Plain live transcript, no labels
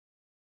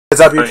What's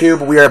up,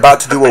 YouTube? We are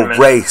about to do a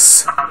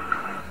race,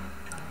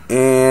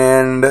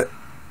 and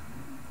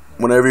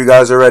whenever you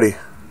guys are ready.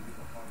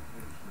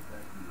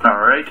 All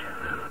right.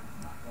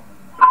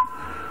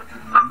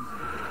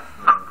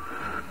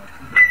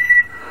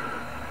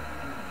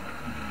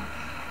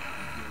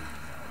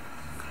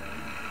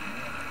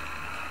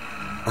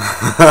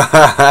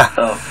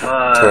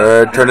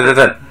 Turn.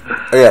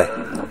 Okay.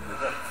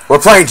 We're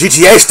playing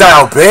GTA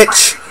style,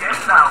 bitch.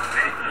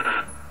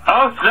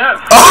 Oh, snap.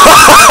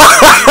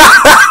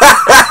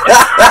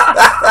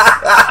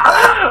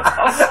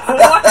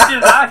 What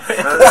just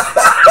happened?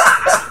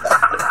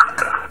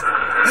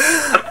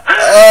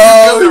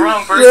 Oh, the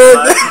wrong person.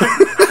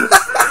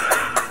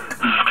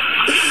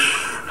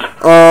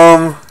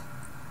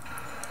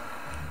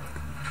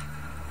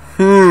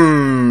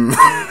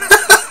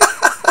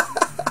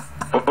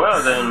 Well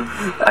then,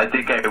 I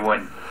think I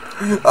won.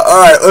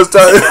 Alright, let's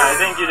start. Yeah, I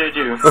think you did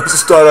too. Let's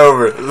start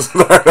over.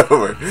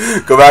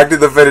 Go back to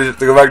the finish.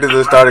 Go back to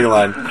the starting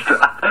line.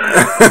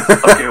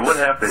 Okay, what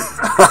happened?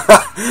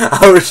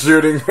 I was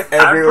shooting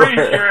everywhere. I'm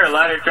pretty sure a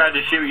ladder tried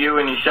to shoot you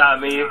and he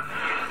shot me.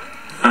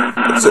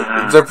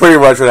 So pretty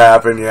much what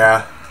happened,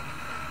 yeah.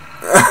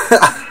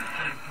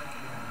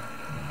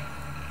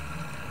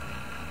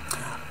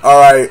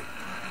 Alright.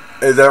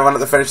 Is everyone at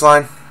the finish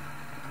line?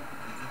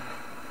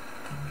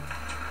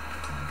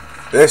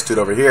 This dude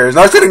over here is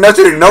no shooting. No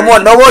more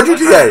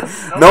GTA.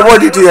 No more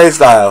GTA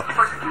style.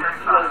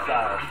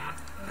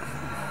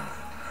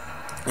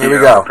 Here we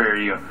go.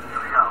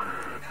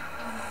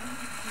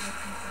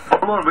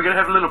 Hold on, we're gonna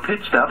have a little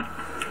pit stop.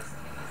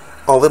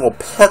 A little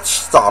pit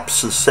stop,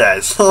 she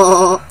says.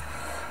 Alright,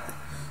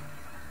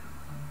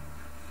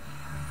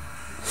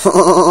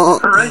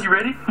 you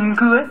ready?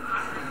 Good.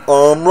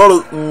 Ready.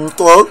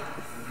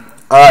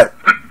 Alright.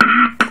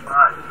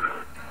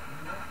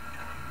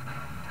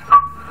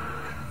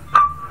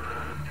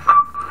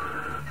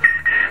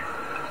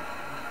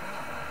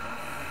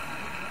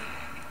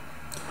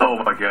 Oh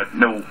my god,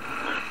 no.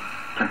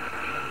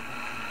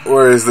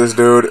 Where is this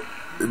dude?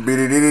 Oh,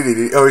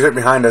 he's right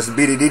behind us.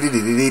 Holy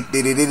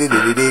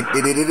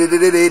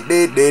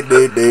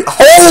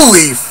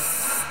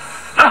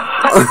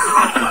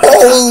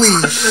holy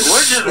shit.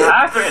 What just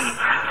happened?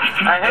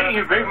 I hate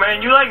you, big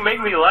man. You like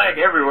make me lag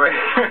everywhere.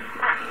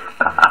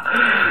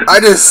 I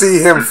just see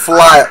him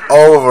fly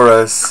over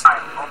us.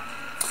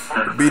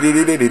 We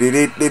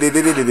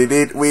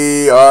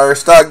are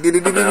stuck.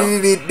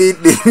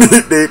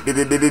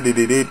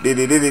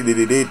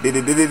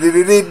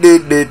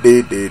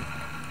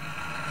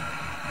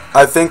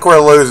 I think we're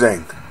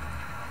losing.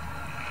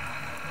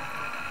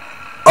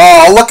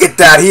 Oh, look at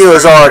that. He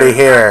was already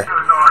here.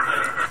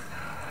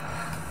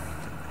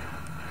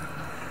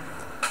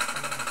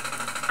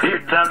 Here,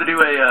 time to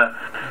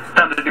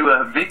do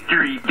a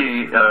victory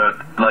game,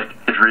 like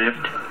a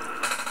drift.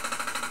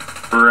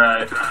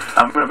 Right.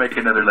 I'm gonna make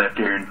another left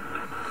turn.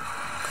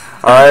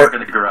 Alright.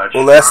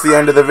 Well, that's the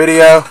end of the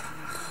video.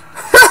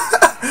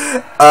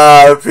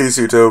 Peace,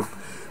 YouTube.